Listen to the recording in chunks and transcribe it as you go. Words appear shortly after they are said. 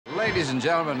Ladies and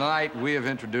gentlemen, tonight we have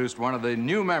introduced one of the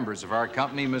new members of our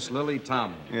company, Miss Lily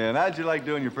Tomlin. Yeah, and how'd you like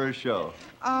doing your first show?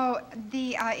 Oh,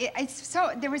 the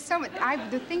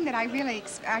thing that I really,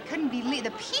 I couldn't believe,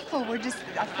 the people were just,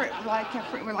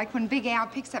 like when Big Al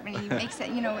picks up and he makes it,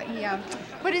 you know,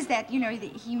 what is that, you know,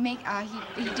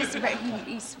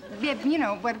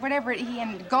 whatever,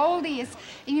 and Goldie is,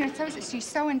 you know, she's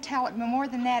so intelligent, but more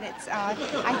than that, it's, I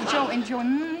enjoy.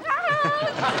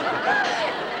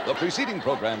 The preceding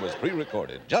program was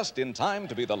pre-recorded just in time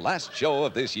to be the last show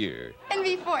of this year. And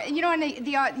before, you know, and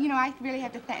I really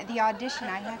have to thank the audition.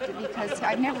 I have to, because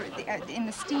I've never, in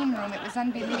the steam room, it was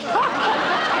unbelievable.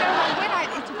 I don't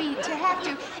know when to have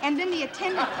to, and then the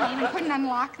attendant came and couldn't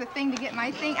unlock the thing to get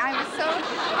my thing.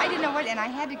 I didn't know what, and I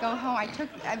had to go home.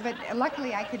 But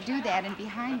luckily I could do that and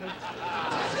behind it.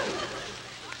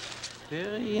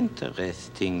 Very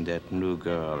interesting, that new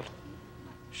girl.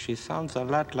 She sounds a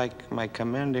lot like my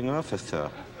commanding officer.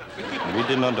 We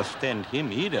didn't understand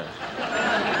him either.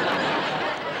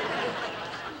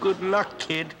 Good luck,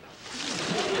 kid.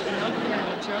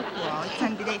 Joke wall.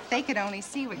 If they could only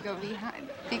see what go behind.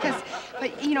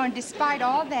 But you know, and despite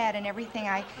all that and everything,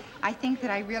 I think that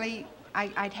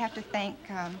I'd have to thank,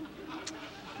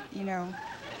 you know,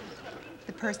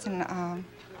 the person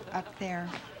up there.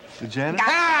 The janitor?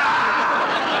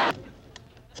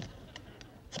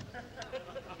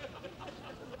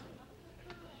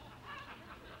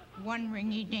 One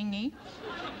ringy-dingy.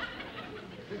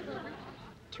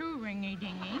 Two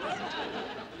ringy-dingies.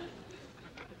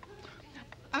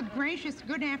 A gracious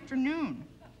good afternoon.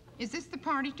 Is this the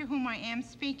party to whom I am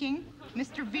speaking?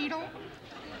 Mr. Vidal?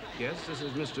 Yes, this is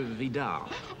Mr. Vidal.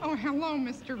 Oh, hello,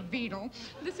 Mr. Vidal.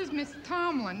 This is Miss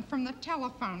Tomlin from the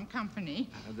telephone company.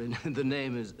 The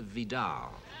name is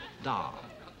Vidal. Dal.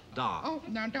 Oh,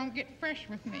 now don't get fresh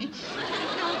with me.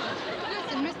 No,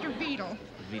 listen, Mr. Vidal.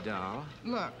 Vidal?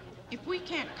 Look, if we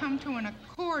can't come to an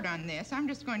accord on this, I'm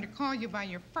just going to call you by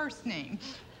your first name,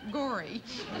 Gory.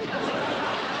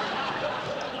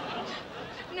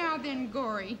 Now then,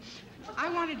 Gory, I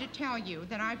wanted to tell you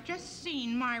that I've just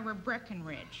seen Myra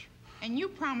Breckenridge, and you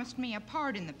promised me a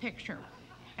part in the picture,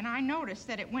 and I noticed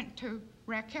that it went to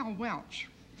Raquel Welch.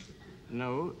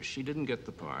 No, she didn't get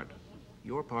the part.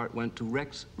 Your part went to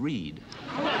Rex Reed.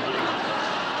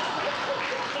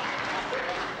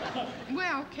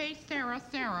 Well, que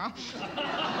Sarah.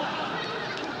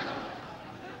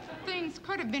 Things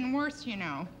could have been worse, you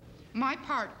know. My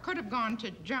part could have gone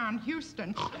to John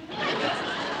Huston. Now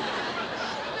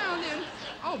then,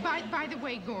 oh, by the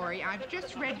way, Gory, I've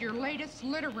just read your latest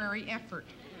literary effort,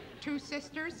 Two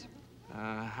Sisters.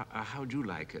 How'd you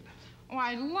like it? Oh,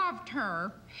 I loved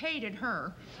her, hated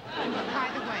her.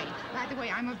 By the way,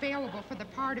 I'm available for the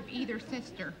part of either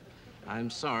sister. I'm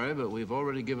sorry, but we've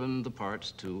already given the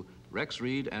parts to Rex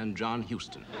Reed and John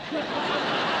Huston.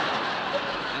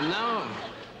 And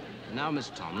now, Miss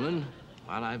Tomlin,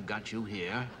 while I've got you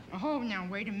here... Oh, now,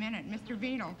 wait a minute, Mr.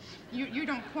 Vidal. You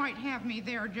don't quite have me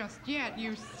there just yet,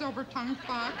 you silver-tongued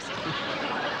fox.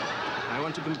 I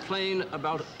want to complain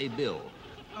about a bill.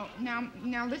 Oh, now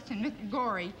listen, Miss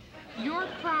Gory. Your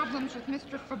problems with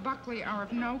Mr. Buckley are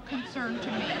of no concern to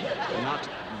me. Not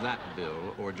that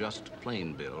bill, or just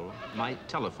plain bill. My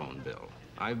telephone bill.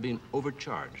 I've been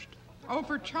overcharged.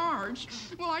 Overcharged?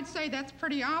 Well, I'd say that's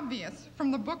pretty obvious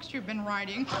from the books you've been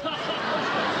writing.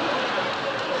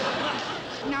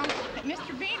 Now,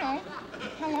 Mr. Beadle,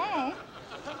 hello?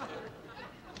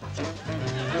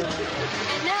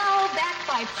 And now, back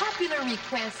by popular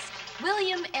request,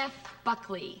 William F.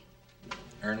 Buckley.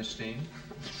 Ernestine?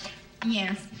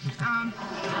 Yes.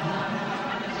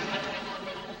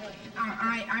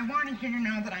 I wanted you to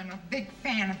know that I'm a big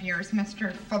fan of yours,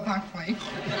 Mr. Buckley.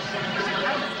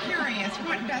 I was curious,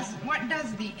 what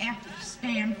does the F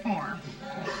stand for?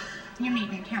 You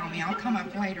needn't tell me. I'll come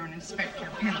up later and inspect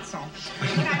your pencil.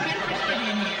 What I'm interested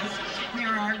in is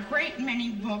there are a great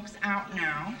many books out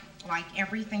now, like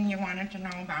Everything You Wanted to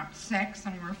Know About Sex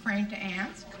and Were Afraid to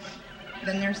Ask.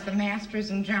 Then there's the Masters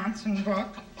and Johnson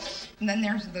book. And then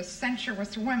there's the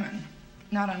Sensuous Women,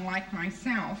 not unlike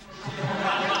myself.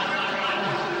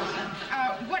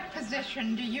 What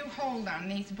position do you hold on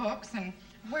these books, and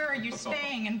where are you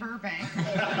staying in Burbank?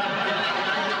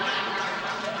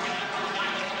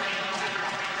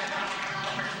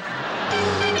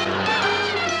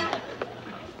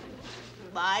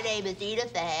 My name is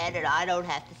Edith Ann, and I don't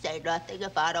have to say nothing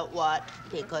if I don't want,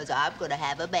 because I'm going to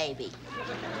have a baby.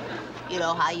 You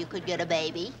know how you could get a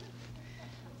baby?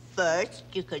 First,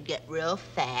 you could get real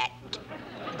fat.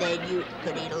 Then you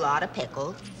could eat a lot of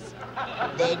pickles.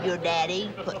 Then your daddy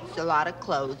puts a lot of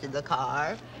clothes in the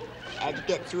car and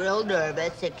gets real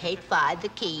nervous and can't find the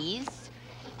keys.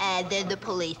 And then the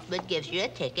policeman gives you a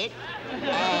ticket,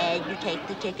 and you take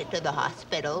the ticket to the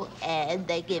hospital, and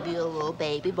they give you a little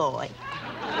baby boy.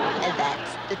 And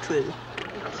that's the truth.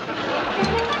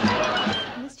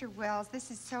 Mr. Wells,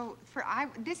 this is so,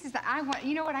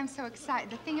 you know what, I'm so excited.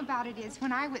 The thing about it is,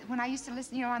 when I used to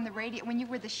listen, you know, on the radio, when you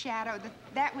were the Shadow,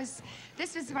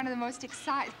 this was one of the most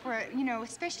exciting for, you know,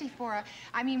 especially for,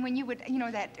 I mean, when you would, you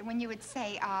know, when you would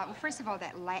say, well, first of all,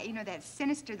 you know, that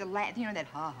sinister, you know, that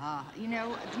ha-ha, you know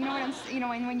what I'm, you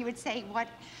know, and when you would say, what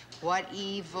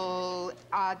evil,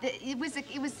 it was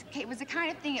the kind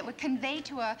of thing it would convey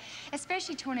to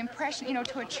especially to an impression, you know,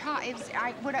 to a child.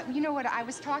 You know what, I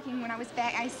was talking when I was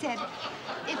back, I said,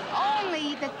 if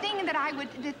only the thing that I would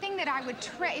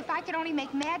if I could only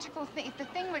make magical things,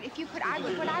 what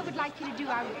I would like you to do,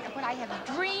 what I have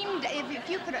dreamed, if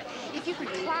you could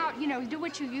cloud, you know, do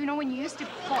what you know, when you used to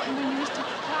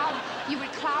cloud, you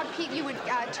would cloud people, you would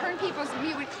turn people's,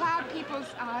 you would cloud people's,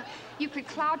 you could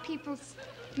cloud people's,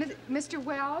 Mr.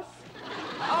 Wells?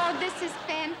 Oh, this is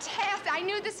fantastic. I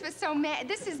knew this was so mad.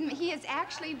 He has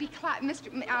actually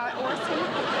Mr. Orson,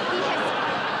 he has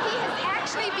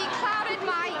actually beclouded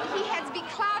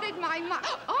my mind.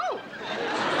 Oh!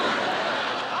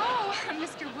 Oh,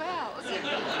 Mr. Wells.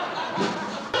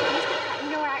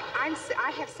 You know,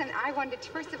 I wanted to,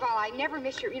 first of all, I never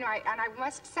miss your, you know,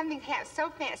 something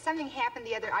happened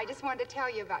the other, I just wanted to tell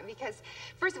you about, because,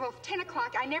 first of all, 10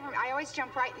 o'clock, I always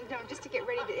jump right, you know, just to get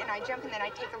ready to, and I jump and then I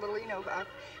take a little, you know,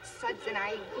 suds and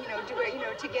I, you know, do it, you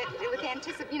know, to get, with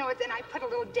anticipation, you know, then I put a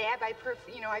little dab, I put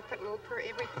a little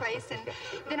every place, and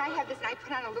then I have this, and I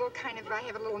put on a little kind of, I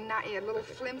have a little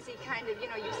flimsy kind of, you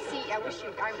know, you see, I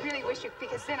really wish you,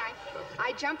 because then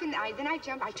I jump in, I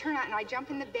turn out and I jump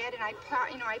in the bed and I,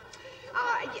 you know,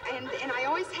 and I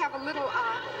always have a little,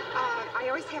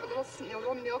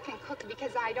 little milk and cookie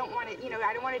because I don't want to, you know,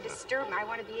 I don't want to disturb him. I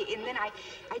want to be, and then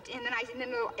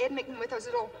little Ed McMahon with those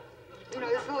little, you know,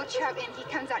 this little chub, and he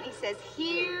comes out and he says,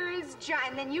 "Here's John."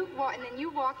 And then you walk, and you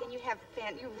have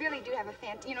you really do have a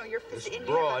you know, your this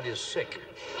broad is sick.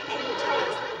 And you tell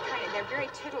us kind of, they're very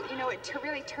tittle, you know, it's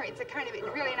a kind of,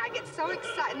 really, and I get so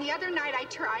excited. And the other night I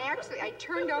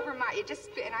turned over my,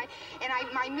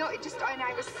 my milk, and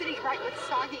I was sitting right with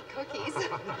soggy cookies.